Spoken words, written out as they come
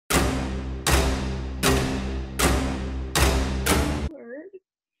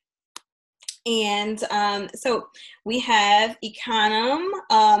And so we have Ekanem.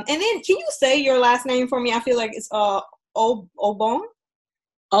 And then can you say your last name for me? I feel like it's Obong.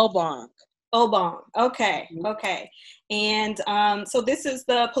 Obong. Obong. Okay. Okay. And so this is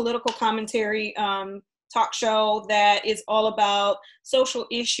the political commentary talk show that is all about social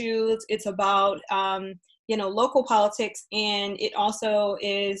issues. It's about local politics, and it also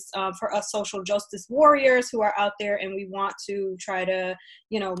is for us social justice warriors who are out there, and we want to try to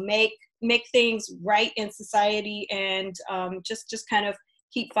make things right in society, and just kind of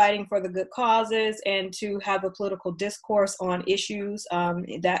keep fighting for the good causes, and to have a political discourse on issues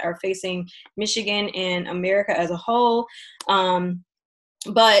that are facing Michigan and America as a whole.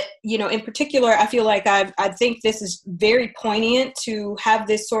 But in particular, I feel like I think this is very poignant to have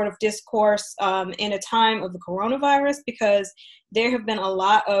this sort of discourse in a time of the coronavirus, because there have been a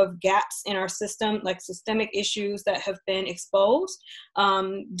lot of gaps in our system, like systemic issues that have been exposed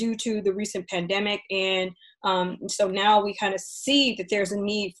due to the recent pandemic. And so now we kind of see that there's a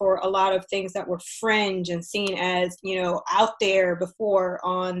need for a lot of things that were fringe and seen as, out there before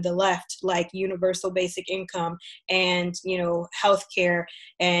on the left, like universal basic income and, healthcare,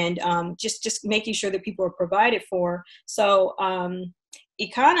 and just making sure that people are provided for. So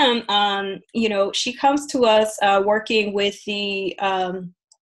Ekanem, she comes to us working with the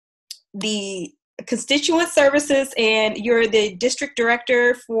Constituent Services, and you're the district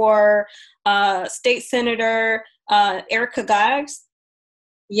director for State Senator Erika Geiss.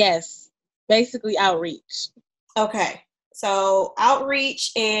 Yes, basically outreach. Okay, so outreach,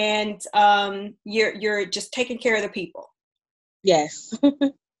 and you're just taking care of the people. Yes.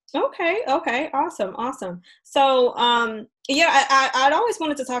 Okay, awesome. So I'd always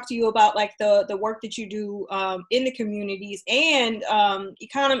wanted to talk to you about like the work that you do in the communities, and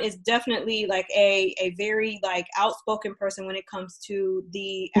Ekanem is definitely like a very like outspoken person when it comes to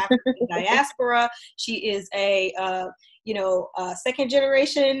the African diaspora. She is a second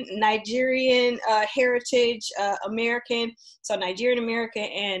generation Nigerian heritage American, so Nigerian American,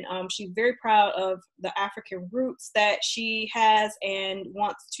 and she's very proud of the African roots that she has, and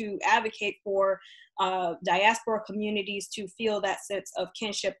wants to advocate for diaspora communities to feel that sense of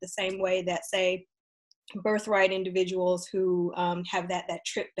kinship the same way that, say, birthright individuals who have that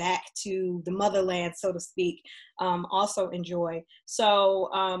trip back to the motherland, so to speak, also enjoy. So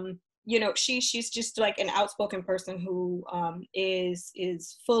she's just like an outspoken person who is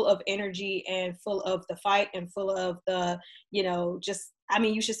full of energy and full of the fight and full of the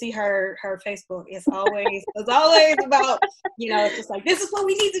you should see her Facebook. It's always about it's just like, this is what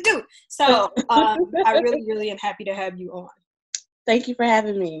we need to do. So I really am happy to have you on. Thank you for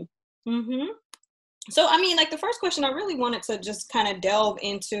having me. Mm-hmm. So, the first question, I really wanted to just kind of delve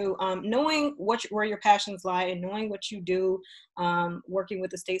into knowing where your passions lie, and knowing what you do, working with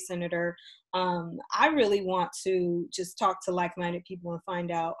the state senator. I really want to just talk to like-minded people and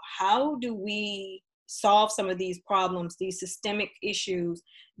find out, how do we solve some of these problems, these systemic issues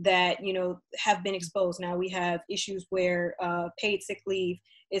that, have been exposed. Now we have issues where paid sick leave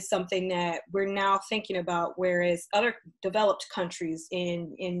is something that we're now thinking about, whereas other developed countries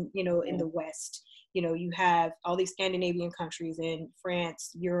in the West, you have all these Scandinavian countries in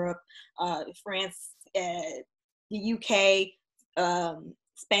France, Europe, the UK,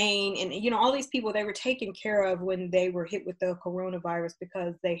 Spain, and all these people, they were taken care of when they were hit with the coronavirus,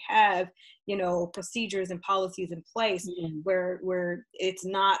 because they have procedures and policies in place where it's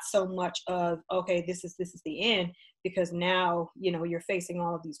not so much of, okay, this is the end, because now you're facing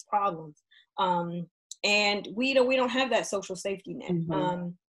all of these problems, and we don't have that social safety net.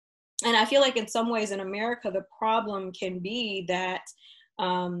 And I feel like in some ways in America, the problem can be that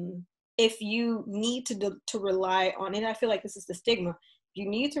if you need to rely on it, I feel like this is the stigma. You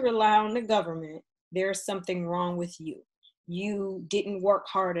need to rely on the government, there's something wrong with you. You didn't work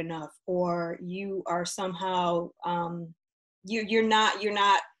hard enough, or you are somehow you're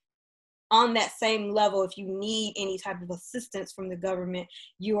not on that same level. If you need any type of assistance from the government,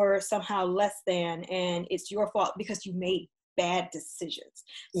 you're somehow less than, and it's your fault because you made bad decisions.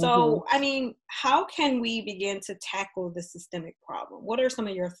 So, how can we begin to tackle the systemic problem? What are some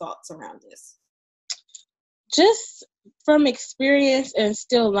of your thoughts around this? Just from experience and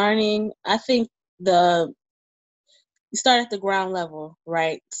still learning, I think you start at the ground level,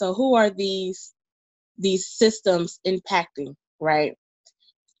 right? So who are these systems impacting, right?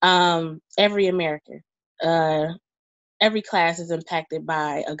 Every American, every class is impacted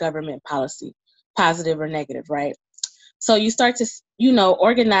by a government policy, positive or negative, right? So you start to,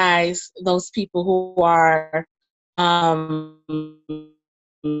 organize those people who are,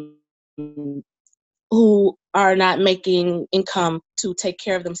 who are not making income to take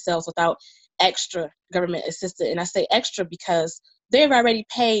care of themselves without extra government assistance. And I say extra because they've already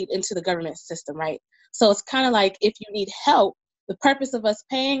paid into the government system, right? So it's kind of like if you need help, the purpose of us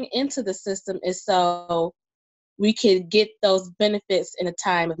paying into the system is so we can get those benefits in a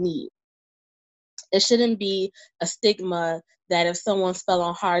time of need. It shouldn't be a stigma that if someone fell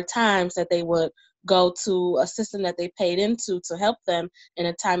on hard times that they would go to a system that they paid into to help them in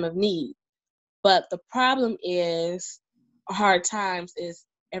a time of need. But the problem is hard times is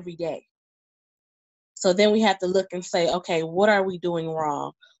every day. So then we have to look and say, okay, what are we doing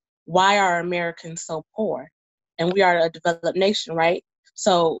wrong? Why are Americans so poor? And we are a developed nation, right?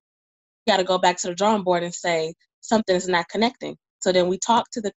 So we got to go back to the drawing board and say something is not connecting. So then we talk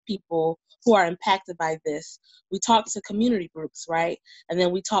to the people who are impacted by this. We talk to community groups, right? And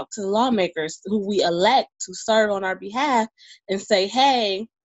then we talk to the lawmakers who we elect to serve on our behalf and say, hey,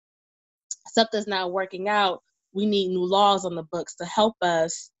 something's not working out. We need new laws on the books to help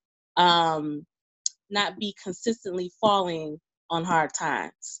us not be consistently falling on hard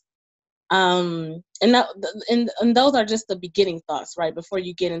times. And those are just the beginning thoughts, right? Before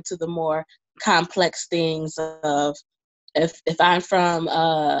you get into the more complex things of if I'm from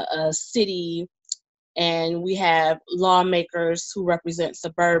a city and we have lawmakers who represent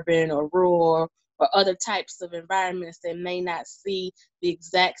suburban or rural or other types of environments that may not see the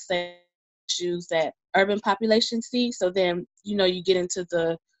exact same issues that urban populations see. So then, you get into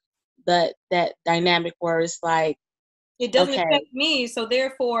that dynamic where it's like, it doesn't okay, affect me, so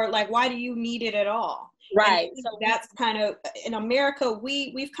therefore, like, why do you need it at all? right? And so that's kind of, in America,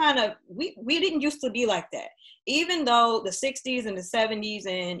 we didn't used to be like that. Even though the 60s and the 70s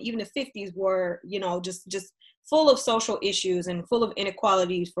and even the 50s were, just full of social issues and full of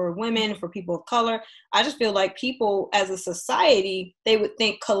inequalities for women, for people of color, I just feel like people as a society, they would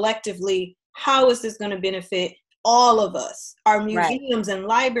think collectively, how is this going to benefit all of us? Our museums and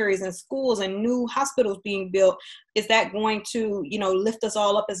libraries and schools and new hospitals being built, is that going to, lift us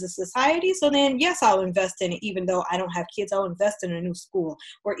all up as a society? So then, yes, I'll invest in it. Even though I don't have kids, I'll invest in a new school.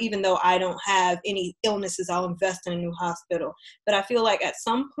 Or even though I don't have any illnesses, I'll invest in a new hospital. But I feel like at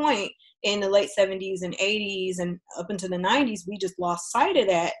some point in the late 70s and 80s and up into the 90s, we just lost sight of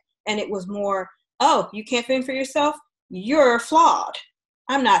that. And it was more, oh, you can't fend for yourself? You're flawed.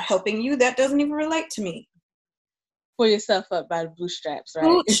 I'm not helping you. That doesn't even relate to me. Pull yourself up by the bootstraps, right?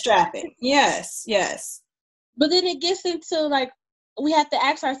 Bootstrapping, yes. But then it gets into like, we have to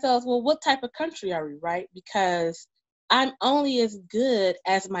ask ourselves, well, what type of country are we, right? Because I'm only as good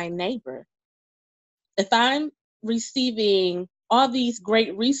as my neighbor. If I'm receiving all these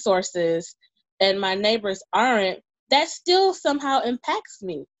great resources and my neighbors aren't, that still somehow impacts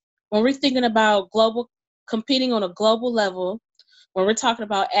me. When we're thinking about competing on a global level, when we're talking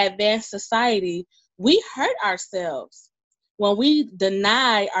about advanced society, we hurt ourselves when we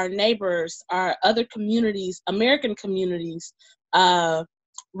deny our neighbors, our other communities, American communities,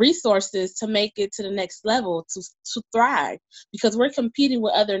 resources to make it to the next level, to thrive, because we're competing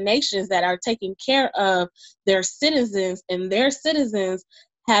with other nations that are taking care of their citizens, and their citizens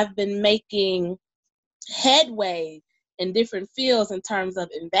have been making headway in different fields in terms of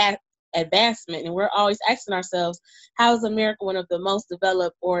advancement. And we're always asking ourselves, how is America one of the most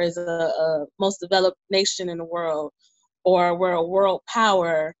developed, or is a most developed nation in the world, or we're a world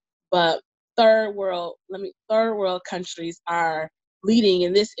power, but third world countries are leading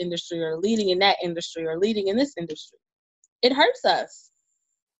in this industry or leading in that industry or leading in this industry? It hurts us.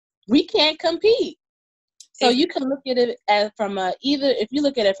 We can't compete. So you can look at it if you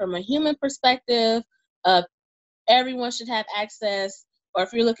look at it from a human perspective of everyone should have access, or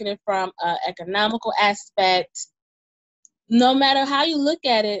if you're looking at it from an economical aspect, no matter how you look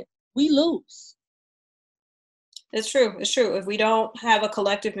at it, we lose. It's true. If we don't have a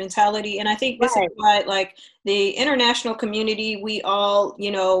collective mentality, and I think this is why, like, the international community, we all,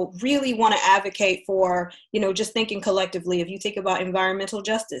 really want to advocate for, just thinking collectively. If you think about environmental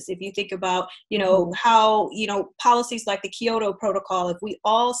justice, if you think about, how, policies like the Kyoto Protocol, if we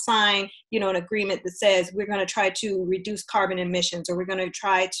all sign, an agreement that says we're going to try to reduce carbon emissions, or we're going to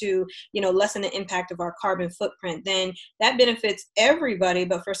try to, lessen the impact of our carbon footprint, then that benefits everybody.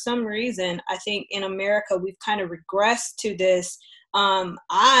 But for some reason, I think in America, we've kind of regressed to this.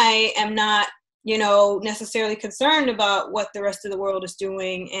 I am not, necessarily concerned about what the rest of the world is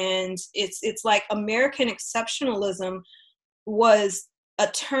doing. And it's like American exceptionalism was a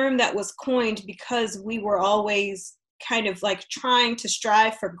term that was coined because we were always kind of like trying to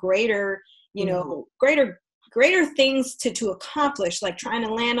strive for greater, greater greater things to accomplish, like trying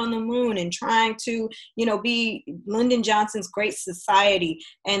to land on the moon and trying to, be Lyndon Johnson's Great Society.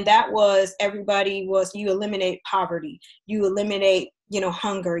 And that was, you eliminate poverty, you eliminate,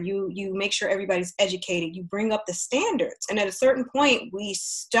 hunger, you make sure everybody's educated, you bring up the standards. And at a certain point, we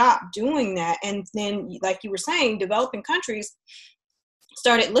stop doing that. And then, like you were saying, developing countries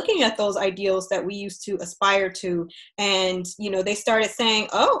started looking at those ideals that we used to aspire to, and they started saying,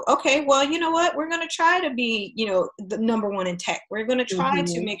 oh, okay, well, you know what, we're going to try to be the number one in tech, we're going to try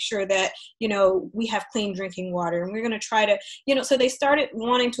to make sure that we have clean drinking water, and we're going to try to so they started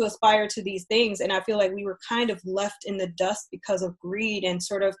wanting to aspire to these things. And I feel like we were kind of left in the dust because of greed and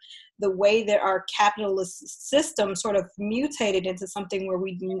sort of the way that our capitalist system sort of mutated into something where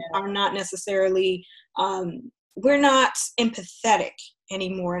we are not necessarily we're not empathetic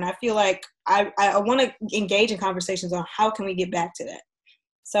anymore. And I feel like I want to engage in conversations on how can we get back to that.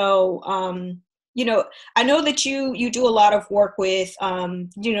 So, I know that you do a lot of work with,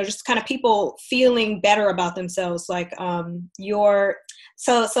 just kind of people feeling better about themselves, like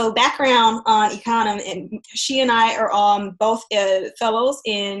so background on Ekanem, and she and I are both fellows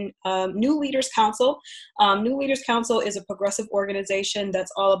in New Leaders Council. New Leaders Council is a progressive organization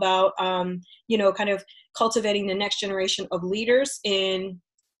that's all about, kind of cultivating the next generation of leaders in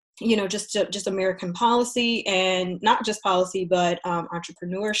just American policy, and not just policy, but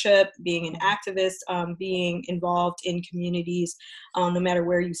entrepreneurship, being an activist, being involved in communities, no matter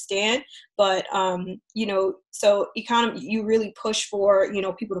where you stand. But, so Ekanem, you really push for,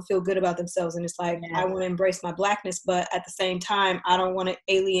 people to feel good about themselves. And it's like, I want to embrace my Blackness, but at the same time, I don't want to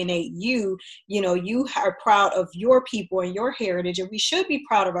alienate you. You are proud of your people and your heritage, and we should be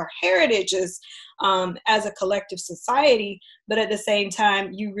proud of our heritages as a collective society. But at the same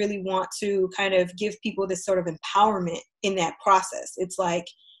time, you really want to kind of give people this sort of empowerment in that process. It's like,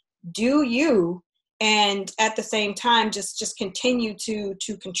 do you, and at the same time, just continue to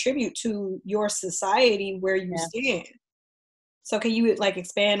contribute to your society where you stand. So can you like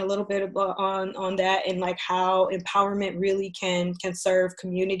expand a little bit on that, and like how empowerment really can serve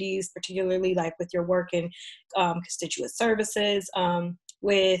communities, particularly like with your work in constituent services,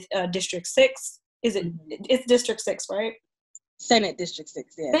 with District 6? Is it, it's District 6, right? Senate District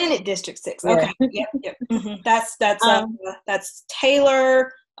 6, yeah. Senate District 6. Okay. Yeah. Yep. Mm-hmm. That's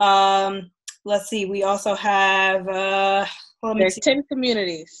Taylor. Let's see. We also have. There's 10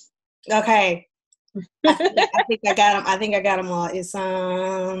 communities. Okay. I think I got them. I think I got them all. It's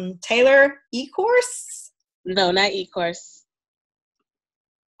Taylor E-Course. No, not E-Course.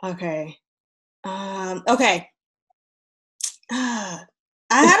 Okay. Okay. I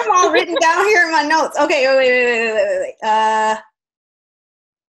had them all written down here in my notes. Okay. Wait.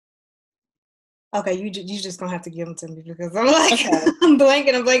 Okay, you just gonna have to give them to me, because I'm like, okay. I'm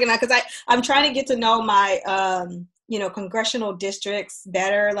blanking now, because I'm trying to get to know my congressional districts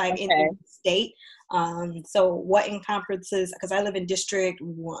better, like in the state. So what encompasses, because I live in District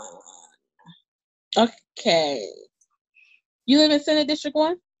 1. Okay. You live in Senate District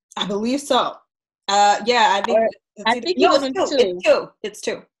 1? I believe so. Yeah, I think you live in 2. It's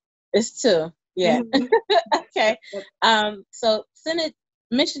 2. It's 2. Yeah. Mm-hmm. Okay. So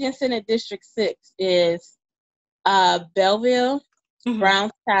Michigan Senate District 6 is Belleville,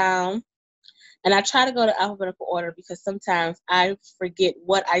 Brownstown, and I try to go to alphabetical order because sometimes I forget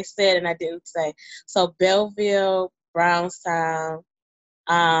what I said and I didn't say. So Belleville, Brownstown,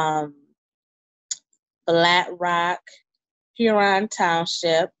 Flat Rock, Huron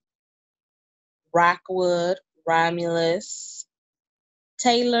Township, Rockwood, Romulus,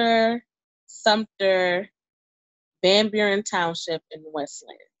 Taylor, Sumter, Van Buren Township, and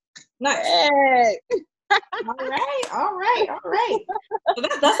Westland. Nice. Hey. All right. So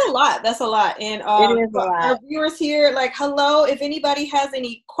that's a lot. And it is a lot. Our viewers here, like, hello. If anybody has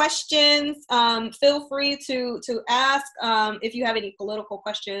any questions, feel free to ask. If you have any political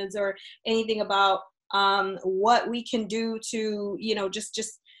questions or anything about what we can do to,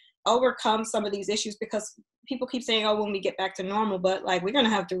 just overcome some of these issues, because people keep saying, oh, when we get back to normal, but like, we're going to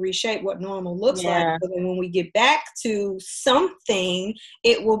have to reshape what normal looks like. But then when we get back to something,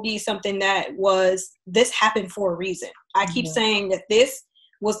 it will be something that this happened for a reason. I keep saying that this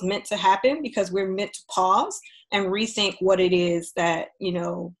was meant to happen because we're meant to pause and rethink what it is that,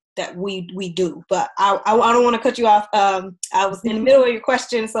 that we do. But I don't want to cut you off. I was in the middle of your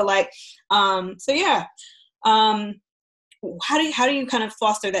question. So like, yeah. How do you kind of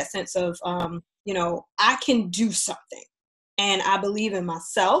foster that sense of, I can do something and I believe in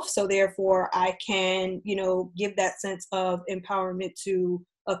myself. So therefore I can, give that sense of empowerment to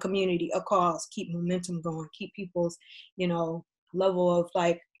a community, a cause, keep momentum going, keep people's, level of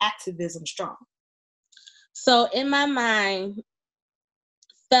like activism strong. So in my mind,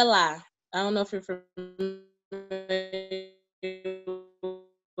 fella, I don't know if you're familiar,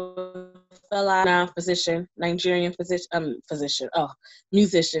 fella, non-physician, Nigerian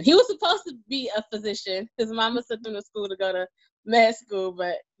musician. He was supposed to be a physician. His mama sent him to school to go to med school,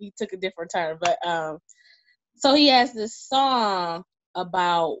 but he took a different turn. But so he has this song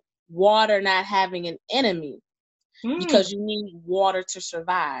about water not having an enemy because you need water to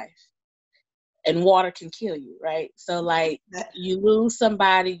survive. And water can kill you, right? So like you lose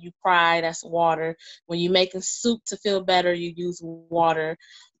somebody, you cry, that's water. When you're making soup to feel better, you use water.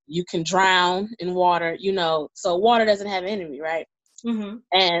 You can drown in water, so water doesn't have an enemy, right? Mm-hmm.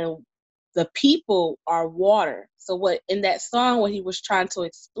 And the people are water. So what in that song, what he was trying to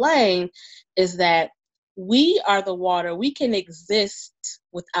explain is that we are the water. We can exist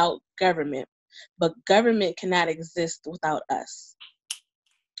without government, but government cannot exist without us.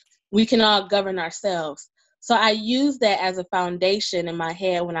 We can all govern ourselves. So I use that as a foundation in my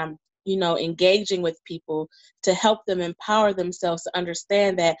head when I'm, engaging with people to help them empower themselves to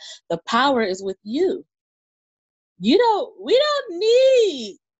understand that the power is with you. We don't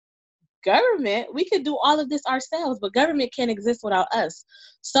need government. We can do all of this ourselves, but government can't exist without us.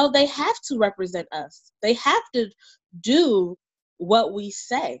 So they have to represent us. They have to do what we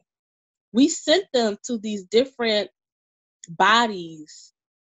say. We sent them to these different bodies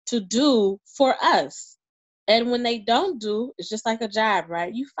to do for us. And when they don't do, it's just like a job,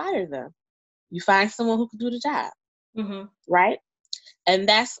 right? You fire them. You find someone who can do the job, right? And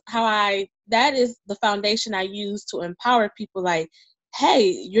that is the foundation I use to empower people like, hey,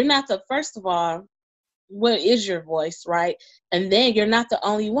 you're not first of all, what is your voice, right? And then you're not the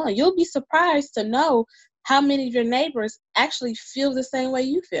only one. You'll be surprised to know how many of your neighbors actually feel the same way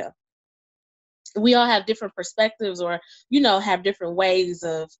you feel. We all have different perspectives or, have different ways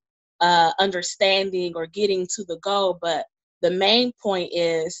of understanding or getting to the goal. But the main point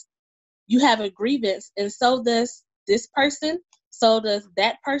is you have a grievance, and so does this person, so does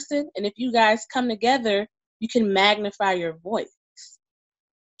that person. And if you guys come together, you can magnify your voice.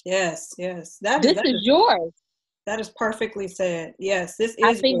 Yes. This is yours. That is perfectly said. Yes, this is.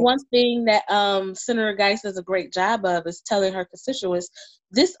 I think yours. One thing that Senator Geiss does a great job of is telling her constituents,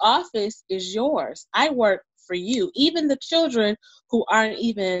 this office is yours. I work for you. Even the children who aren't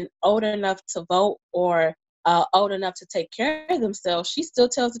even old enough to vote or old enough to take care of themselves, she still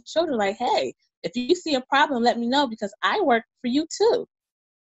tells the children like, hey, if you see a problem, let me know because I work for you too.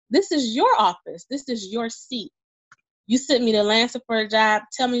 This is your office. This is your seat. You sent me to Lancer for a job.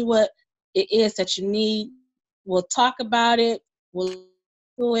 Tell me what it is that you need. We'll talk about it. We'll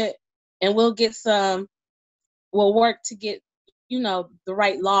do it. And we'll work to get, the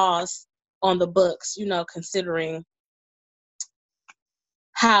right laws on the books, considering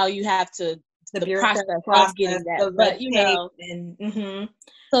how you have to, the process of getting that. But,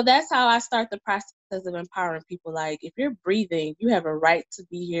 so that's how I start the process of empowering people. Like, if you're breathing, you have a right to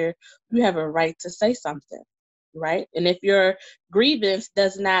be here. You have a right to say something, right? And if your grievance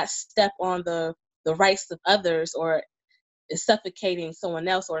does not step on the rights of others or is suffocating someone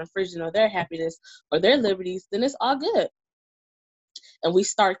else or infringing on their happiness or their liberties, then it's all good. And we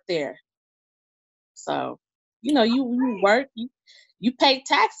start there. So, you work, you pay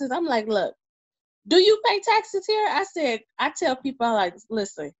taxes. I'm like, look, do you pay taxes here? I tell people, I'm like,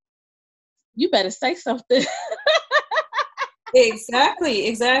 listen, you better say something.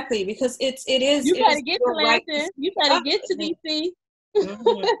 Exactly. Because it is. You better get to Lansing. You better get to DC.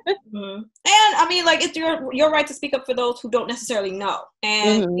 And I mean, like, it's your right to speak up for those who don't necessarily know.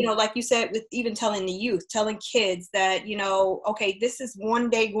 And like you said, with even telling the youth, telling kids that, okay, this is one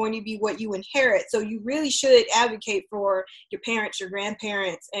day going to be what you inherit. So you really should advocate for your parents, your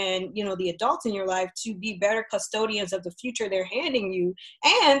grandparents, and the adults in your life to be better custodians of the future they're handing you,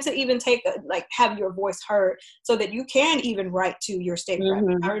 and to even have your voice heard so that you can even write to your state rep.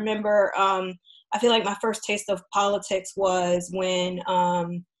 I remember I feel like my first taste of politics was when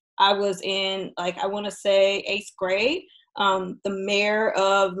I was in, I want to say 8th grade. The mayor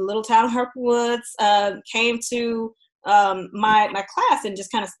of the little town Herpwoods came to my class and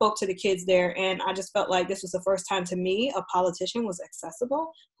just kind of spoke to the kids there. And I just felt like this was the first time to me a politician was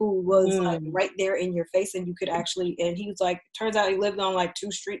accessible, who was right there in your face, and you could actually, and he was like, turns out he lived on 2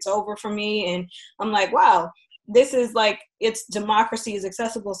 streets over from me. And I'm like, wow, this is it's democracy is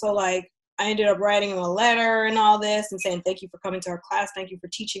accessible. So I ended up writing him a letter and all this and saying, thank you for coming to our class. Thank you for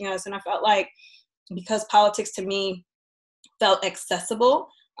teaching us. And I felt like because politics to me felt accessible,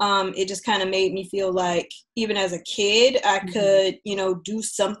 it just kind of made me feel like even as a kid, I could, do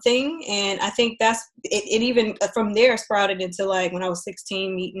something. And I think that's it. It even from there sprouted into like when I was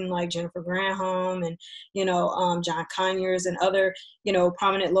 16, meeting like Jennifer Granholm and, John Conyers and other,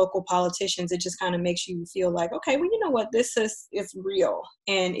 prominent local politicians. It just kind of makes you feel like, okay, well, you know what, it's real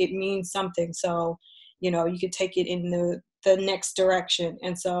and it means something. So, you could take it in the next direction.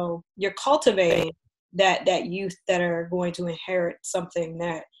 And so you're cultivating that youth that are going to inherit something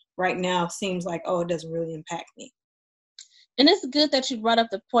that right now seems like, oh, it doesn't really impact me. And it's good that you brought up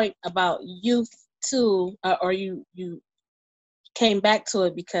the point about youth too, or you came back to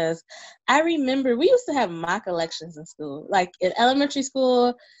it, because I remember we used to have mock elections in school. Like in elementary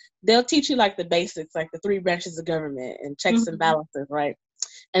school, they'll teach you like the basics, like the 3 branches of government and checks and balances, right?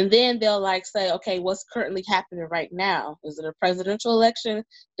 And then they'll like say, okay, what's currently happening right now? Is it a presidential election?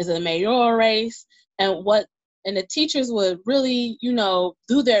 Is it a mayoral race? And the teachers would really,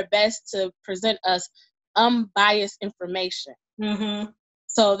 do their best to present us unbiased information.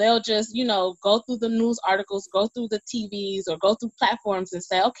 So they'll just, go through the news articles, go through the TVs, or go through platforms and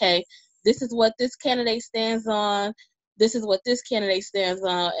say, okay, this is what this candidate stands on. This is what this candidate stands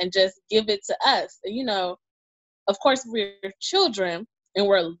on, and just give it to us. And, of course, we're children and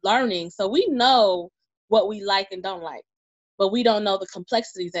we're learning. So we know what we like and don't like, but we don't know the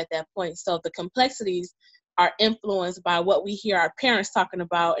complexities at that point. So the complexities are influenced by what we hear our parents talking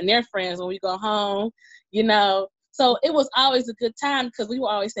about and their friends when we go home, So it was always a good time, because we would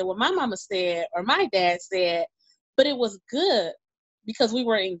always say, well, my mama said, or my dad said, but it was good because we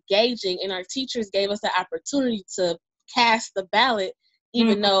were engaging and our teachers gave us the opportunity to cast the ballot,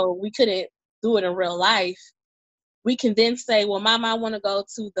 even though we couldn't do it in real life. We can then say, well, Mama, I want to go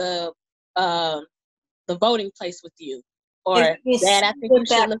to the voting place with you. Or, Dad, I think you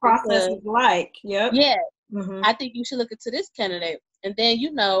should look process into, is like. Yep. Yeah, I think you should look into this candidate. And then,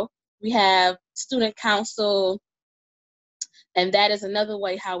 we have student council, and that is another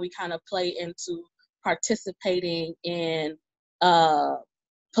way how we kind of play into participating in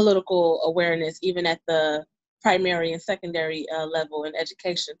political awareness, even at the primary and secondary level in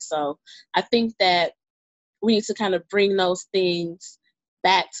education. So I think that we need to kind of bring those things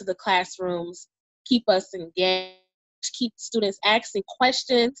back to the classrooms, keep us engaged, keep students asking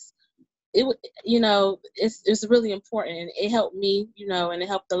questions. It's really important, and it helped me, and it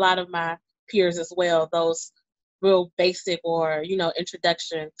helped a lot of my peers as well, those real basic or,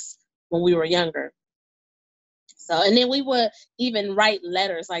 introductions when we were younger. So, and then we would even write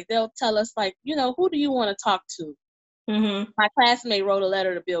letters. Like they'll tell us like, who do you want to talk to? My classmate wrote a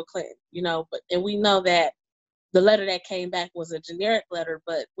letter to Bill Clinton, and we know that the letter that came back was a generic letter,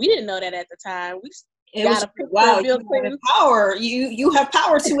 but we didn't know that at the time. Wow, you have power. You have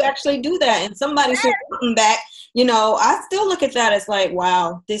power to actually do that. And somebody said something back, I still look at that as like,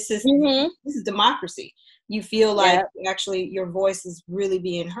 wow, this is democracy. You feel like actually your voice is really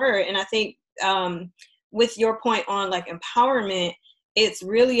being heard. And I think with your point on like empowerment, it's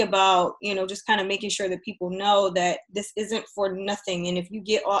really about, just kind of making sure that people know that this isn't for nothing. And if you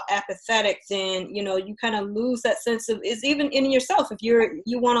get all apathetic, then, you kind of lose that sense of, it's even in yourself. If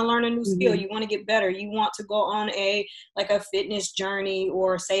you want to learn a new skill, you want to get better, you want to go on a fitness journey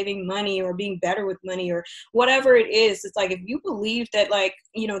or saving money or being better with money or whatever it is. It's like, if you believe that, like,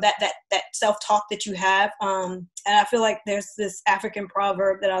 that self-talk that you have, and I feel like there's this African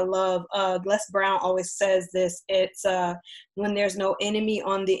proverb that I love. Les Brown always says this. It's when there's no enemy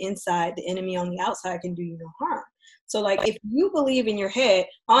on the inside, the enemy on the outside can do you no harm. So like, if you believe in your head,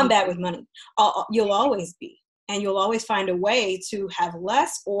 I'm bad with money, you'll always be. And you'll always find a way to have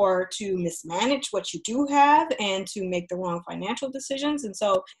less or to mismanage what you do have and to make the wrong financial decisions. And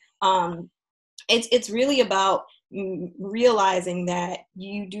so it's really about realizing that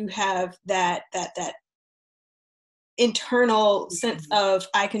you do have that internal sense of,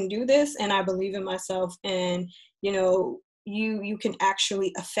 I can do this and I believe in myself, and you can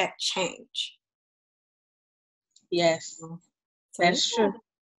actually affect change. Yes, that's true.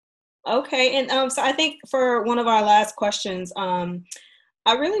 Okay, and so I think for one of our last questions,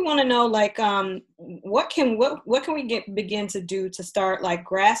 I really want to know, like, what can we begin to do to start like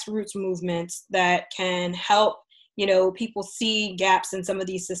grassroots movements that can help people see gaps in some of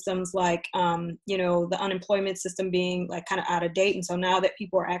these systems, like, the unemployment system being like kind of out of date. And so now that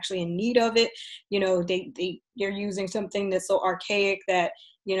people are actually in need of it, they're using something that's so archaic that,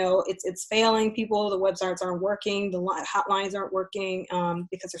 it's failing people. The websites aren't working. The hotlines aren't working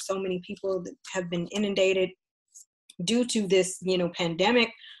because there's so many people that have been inundated due to this,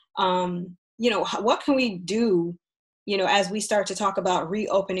 pandemic. What can we do as we start to talk about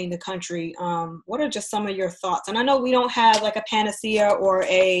reopening the country, what are just some of your thoughts? And I know we don't have like a panacea or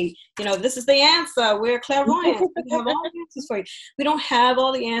this is the answer. We're clairvoyant. We have all the answers for you. We don't have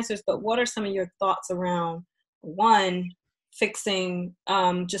all the answers, but what are some of your thoughts around, one, fixing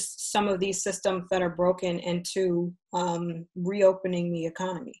just some of these systems that are broken, and two, reopening the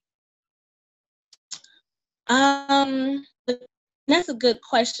economy? That's a good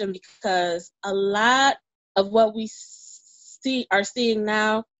question, because a lot of what we are seeing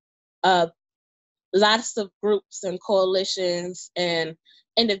now, lots of groups and coalitions and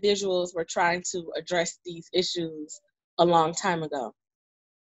individuals were trying to address these issues a long time ago.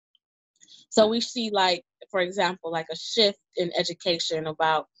 So we see, like, for example, like a shift in education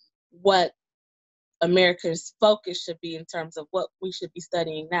about what America's focus should be in terms of what we should be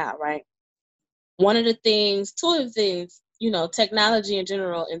studying now, right? Two of the things, technology in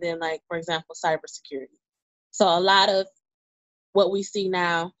general, and then, like, for example, cybersecurity. So a lot of what we see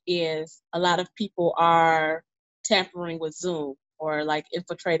now is a lot of people are tampering with Zoom, or like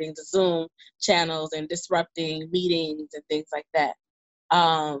infiltrating the Zoom channels and disrupting meetings and things like that.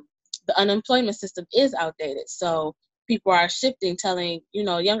 The unemployment system is outdated. So people are shifting, telling,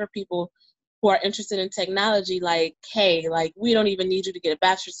 younger people who are interested in technology, like, hey, like, we don't even need you to get a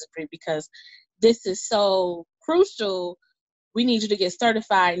bachelor's degree because this is so crucial. We need you to get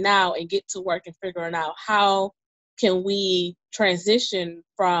certified now and get to work and figuring out how can we transition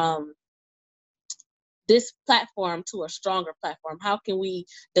from this platform to a stronger platform? How can we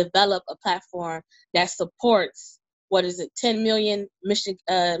develop a platform that supports, 10 million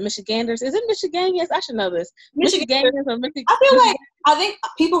Michiganders? Is it Michiganians? I should know this. Michiganders or I think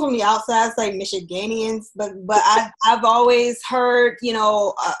people from the outside say Michiganians, but I've always heard,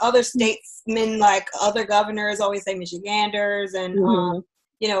 other statesmen, like other governors, always say Michiganders, and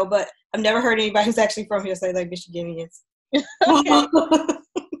but I've never heard anybody who's actually from here say like Michiganians.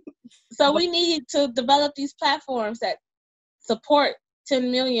 So we need to develop these platforms that support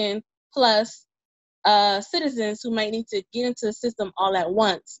 10 million plus citizens who might need to get into the system all at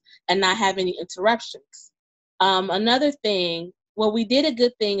once and not have any interruptions. Another thing, we did a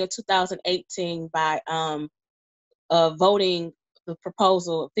good thing in 2018 by voting the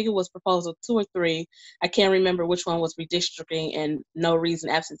proposal. I think it was proposal 2 or 3. I can't remember which one was redistricting and no reason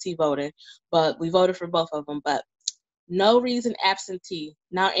absentee voting, but we voted for both of them. But no reason absentee.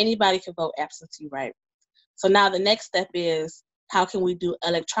 Now anybody can vote absentee, right? So now the next step is, how can we do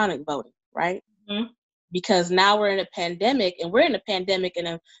electronic voting, right? Mm-hmm. Because now we're in a pandemic, and we're in a pandemic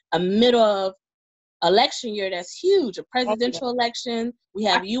in a middle of election year that's huge, a presidential election. We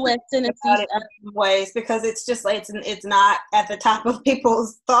have U.S. Senate ways, because it's just like it's not at the top of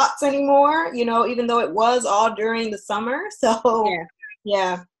people's thoughts anymore, even though it was all during the summer. So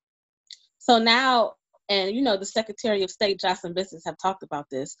yeah. So now, and the Secretary of State Johnson Business have talked about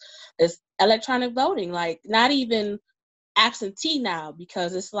this, is electronic voting, like not even absentee now,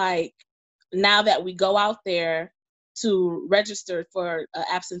 because it's like, now that we go out there to register for an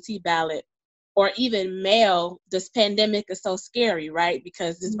absentee ballot or even mail, this pandemic is so scary, right?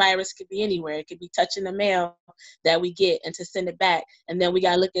 Because this virus could be anywhere. It could be touching the mail that we get and to send it back. And then we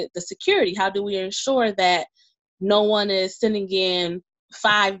got to look at the security. How do we ensure that no one is sending in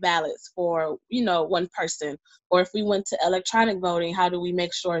 5 ballots for, one person? Or if we went to electronic voting, how do we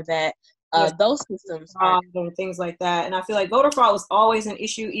make sure that those systems and things like that? And I feel like voter fraud was always an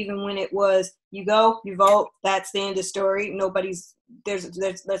issue, even when it was, you go, you vote, that's the end of story.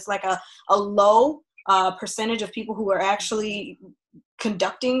 There's like a low percentage of people who are actually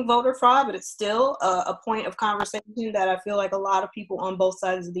conducting voter fraud, but it's still a point of conversation that I feel like a lot of people on both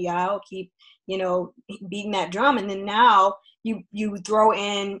sides of the aisle keep, beating that drum. And then now you throw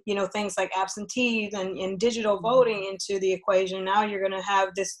in, things like absentees and digital voting into the equation. Now you're going to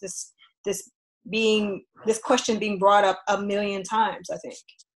have this question being brought up a million times, I think.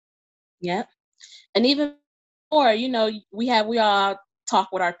 Yeah. And even more, we all talk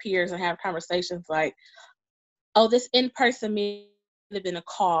with our peers and have conversations like, oh, this in-person meeting could have been a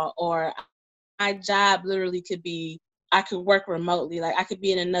call, or my job literally could be, I could work remotely. Like, I could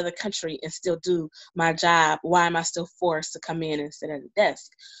be in another country and still do my job. Why am I still forced to come in and sit at a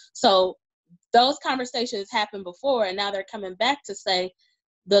desk? So those conversations happened before, and now they're coming back to say,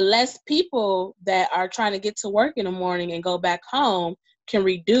 the less people that are trying to get to work in the morning and go back home can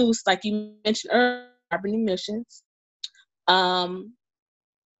reduce, like you mentioned earlier, carbon emissions.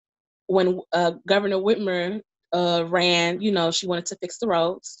 When Governor Whitmer ran, she wanted to fix the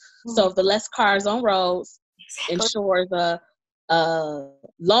roads. Mm-hmm. So if the less cars on roads ensures a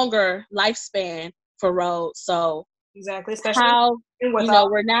longer lifespan for roads. So exactly, especially how,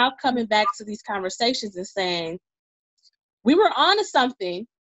 we're now coming back to these conversations and saying, we were on to something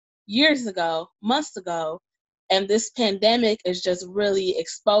years ago, months ago, and this pandemic is just really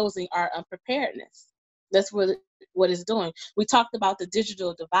exposing our unpreparedness. That's what it's doing. We talked about the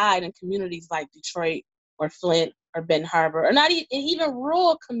digital divide in communities like Detroit or Flint or Benton Harbor, or not even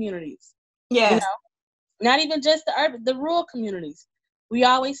rural communities. Yes. You know, not even just the rural communities. We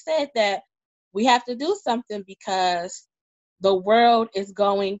always said that we have to do something because the world is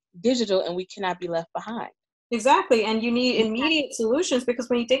going digital and we cannot be left behind. Exactly. And you need immediate solutions, because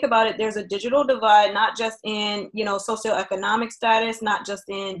when you think about it, there's a digital divide, not just in, socioeconomic status, not just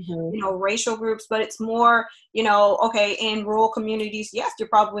in, racial groups, but it's more, okay, in rural communities, yes, you're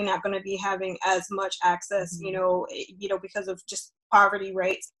probably not going to be having as much access, because of just poverty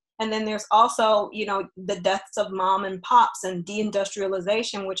rates. And then there's also, the deaths of mom and pops and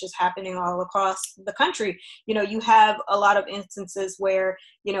deindustrialization, which is happening all across the country. You have a lot of instances where,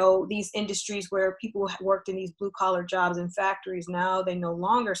 these industries where people worked in these blue collar jobs in factories, now they no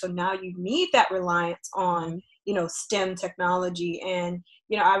longer. So now you need that reliance on, STEM technology. And,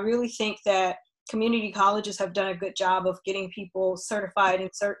 I really think that community colleges have done a good job of getting people certified in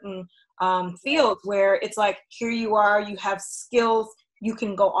certain fields where it's like, here you are, you have skills, you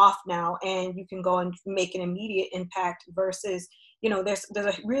can go off now and you can go and make an immediate impact versus, there's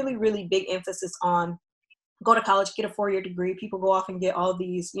a really, really big emphasis on go to college, get a 4-year degree. People go off and get all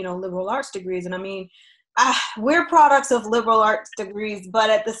these, liberal arts degrees. And I mean, we're products of liberal arts degrees, but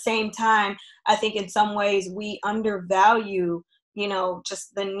at the same time, I think in some ways we undervalue,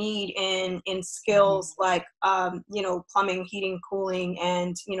 just the need in skills like, plumbing, heating, cooling,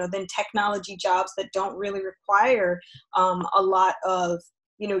 and, then technology jobs that don't really require a lot of,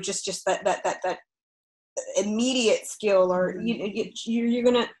 just that immediate skill, or you're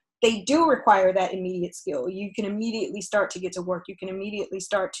going to, they do require that immediate skill. You can immediately start to get to work. You can immediately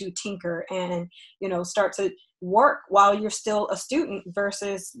start to tinker and, start to work while you're still a student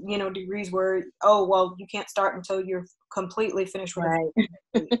versus, degrees where, oh, well, you can't start until you're completely finished with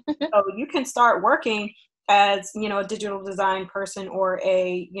it. So you can start working as, a digital design person or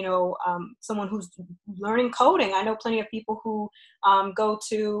a, someone who's learning coding. I know plenty of people who go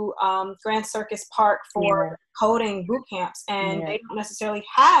to Grand Circus Park for coding boot camps, and they don't necessarily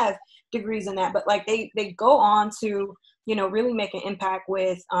have degrees in that, but like they go on to, really make an impact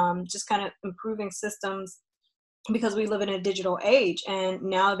with just kind of improving systems, because we live in a digital age, and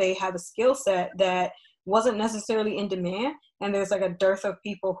now they have a skill set that wasn't necessarily in demand, and there's like a dearth of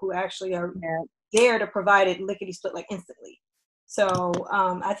people who actually are there to provide it lickety split, like instantly. So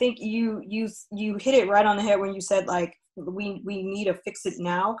I think you hit it right on the head when you said like we need a fix it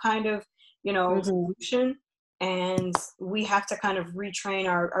now kind of solution, and we have to kind of retrain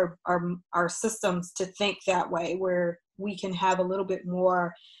our systems to think that way, where we can have a little bit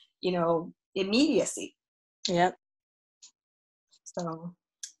more immediacy. Yep. So,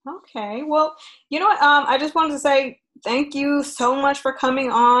 okay. Well, you know what? I just wanted to say thank you so much for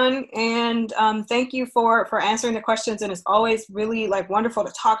coming on, and thank you for answering the questions. And it's always really like wonderful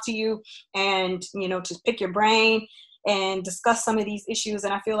to talk to you and, to pick your brain and discuss some of these issues.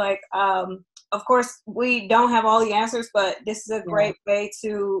 And I feel like, of course, we don't have all the answers, but this is a great way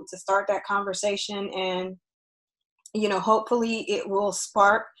to start that conversation. And, hopefully it will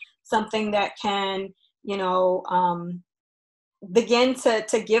spark something that can, begin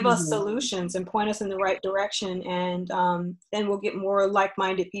to give us solutions and point us in the right direction, and then we'll get more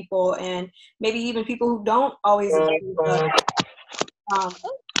like-minded people, and maybe even people who don't always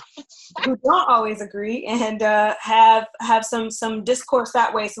agree, and have some discourse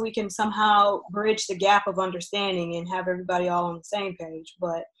that way, so we can somehow bridge the gap of understanding and have everybody all on the same page.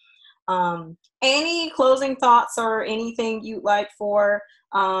 But any closing thoughts or anything you'd like for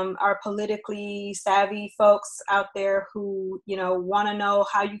our politically savvy folks out there who, want to know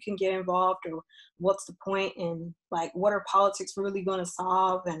how you can get involved, or what's the point, and like, what are politics really going to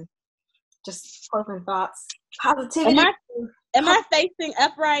solve, and just closing thoughts. Positivity. Am I facing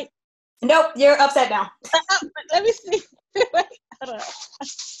upright? Nope, you're upside down. Let me see. Wait, hold on.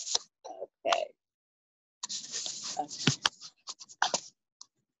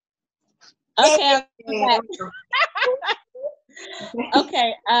 Okay.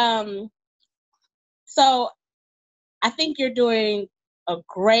 Okay. So I think you're doing a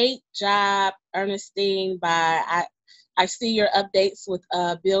great job, Ernestine. I see your updates with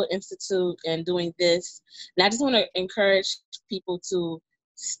Bill Institute and doing this, and I just want to encourage people to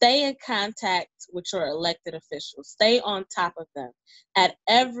stay in contact with your elected officials. Stay on top of them at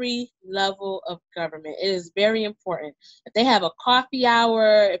every level of government. It is very important. If they have a coffee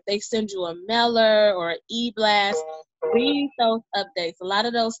hour, if they send you a mailer or an e-blast, read those updates. A lot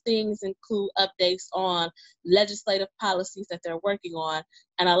of those things include updates on legislative policies that they're working on,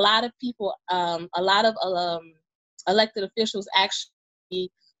 and a lot of people, elected officials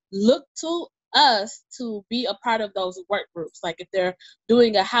actually look to us to be a part of those work groups. Like if they're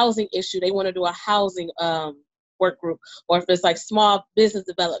doing a housing issue, they want to do a housing work group, or if it's like small business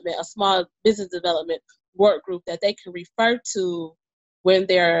development, a small business development work group that they can refer to when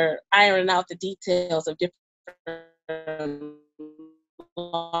they're ironing out the details of different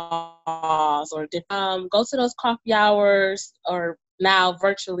laws or different. Go to those coffee hours, or now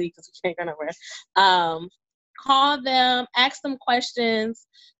virtually because we can't go nowhere. Call them, ask them questions.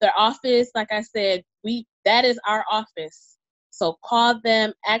 Their office, like I said, that is our office. So call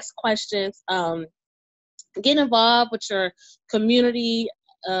them, ask questions. Get involved with your community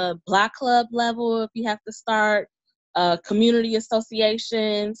block club level if you have to start, community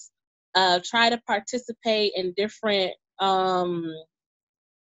associations. Try to participate in different,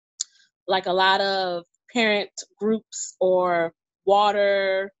 like a lot of parent groups or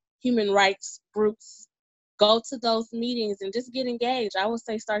water, human rights groups. Go to those meetings and just get engaged. I would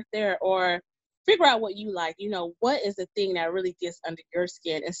say start there, or figure out what you like. What is the thing that really gets under your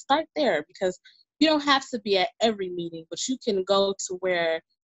skin, and start there, because you don't have to be at every meeting, but you can go to where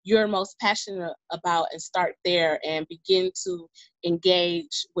you're most passionate about and start there and begin to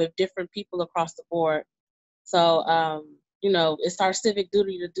engage with different people across the board. So, it's our civic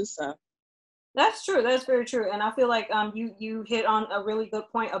duty to do so. That's true. That's very true. And I feel like you hit on a really good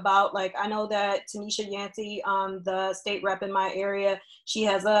point about, like, I know that Tanisha Yancey, the state rep in my area, she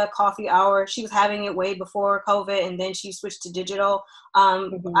has a coffee hour. She was having it way before COVID, and then she switched to digital.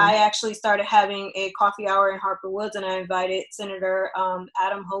 I actually started having a coffee hour in Harper Woods, and I invited Senator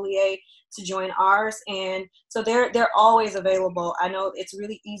Adam Hollier to join ours. And so they're always available. I know it's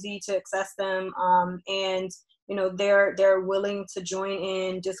really easy to access them, and they're willing to join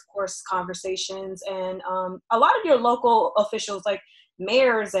in discourse conversations. And a lot of your local officials, like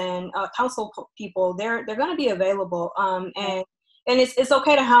mayors and council people, they're going to be available. And it's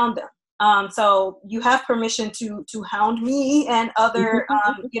okay to hound them. So you have permission to hound me and other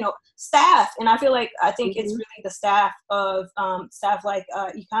staff. And I think it's really the staff of staff like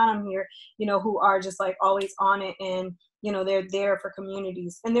Ekanem here, who are just like always on it, and they're there for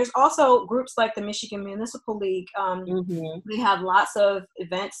communities. And there's also groups like the Michigan Municipal League. We have lots of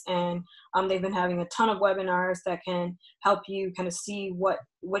events, and they've been having a ton of webinars that can help you kind of see what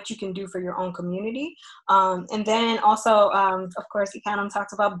you can do for your own community. And then also, of course, Ekanem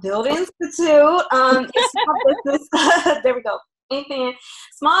talks about Build Institute. Small business. There we go. Anything,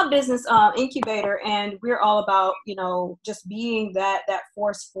 small business incubator, and we're all about just being that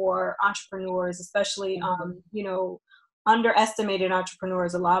force for entrepreneurs, especially underestimated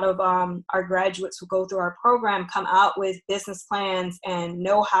entrepreneurs. A lot of our graduates who go through our program come out with business plans and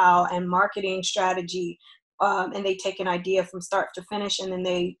know-how and marketing strategy, and they take an idea from start to finish, and then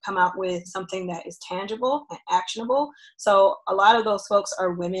they come out with something that is tangible and actionable. So a lot of those folks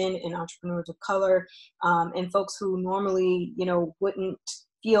are women and entrepreneurs of color, and folks who normally wouldn't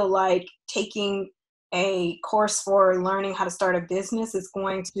feel like taking a course for learning how to start a business is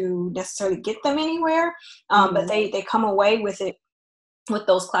going to necessarily get them anywhere, but they come away with it, with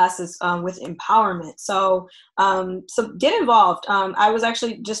those classes, with empowerment. So get involved. I was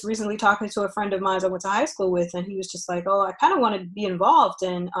actually just recently talking to a friend of mine I went to high school with, and he was just like, I kind of want to be involved.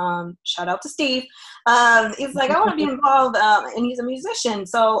 And shout out to Steve. He's like, I want to be involved, and he's a musician.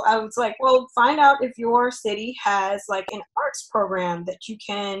 So I was like, well, find out if your city has like an arts program that you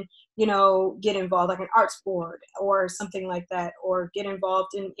can get involved, like an arts board or something like that, or get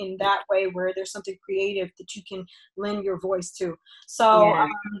involved in that way where there's something creative that you can lend your voice to. So I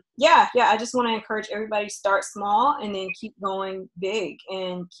just want to encourage everybody, start small and then keep going big,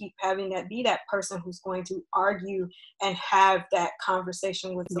 and keep having that be that person who's going to argue and have that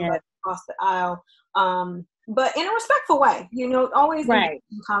conversation with somebody across the aisle. But in a respectful way, always in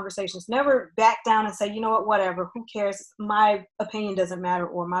conversations. Never back down and say, you know what, whatever, who cares? My opinion doesn't matter,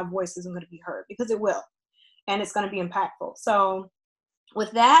 or my voice isn't going to be heard, because it will, and it's going to be impactful. So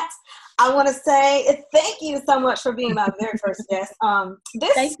with that, I want to say thank you so much for being my very first guest.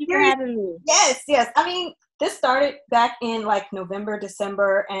 Thank you for having me. Yes. I mean, this started back in like November,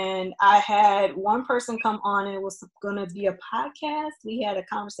 December, and I had one person come on, and it was going to be a podcast. We had a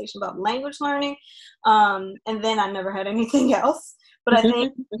conversation about language learning, and then I never had anything else. But I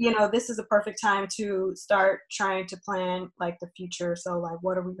think, this is a perfect time to start trying to plan like the future. So like,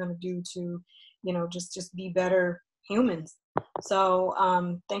 what are we going to do to, just be better humans? So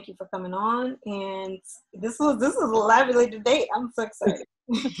thank you for coming on, and this was a lively debate. I'm so excited.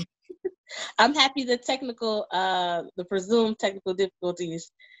 I'm happy the presumed technical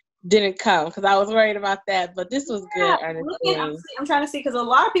difficulties didn't come, because I was worried about that. But this was good, Ernestine. I'm trying to see, because a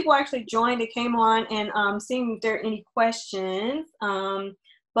lot of people actually joined. It came on, and seeing if there are any questions.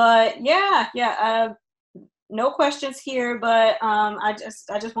 But no questions here. But I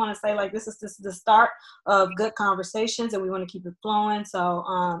just want to say, like, this is the start of good conversations, and we want to keep it flowing. So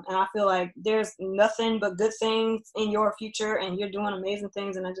and I feel like there's nothing but good things in your future, and you're doing amazing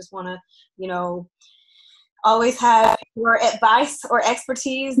things. And I just want to, always have your advice or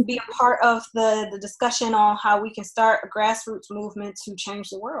expertise be a part of the discussion on how we can start a grassroots movement to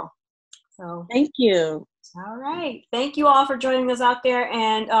change the world. So thank you. All right. Thank you all for joining us out there,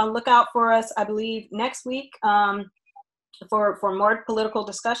 and look out for us, I believe, next week for more political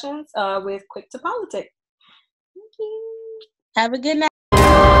discussions with Quick to Politic. Thank you. Have a good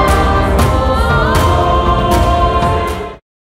night.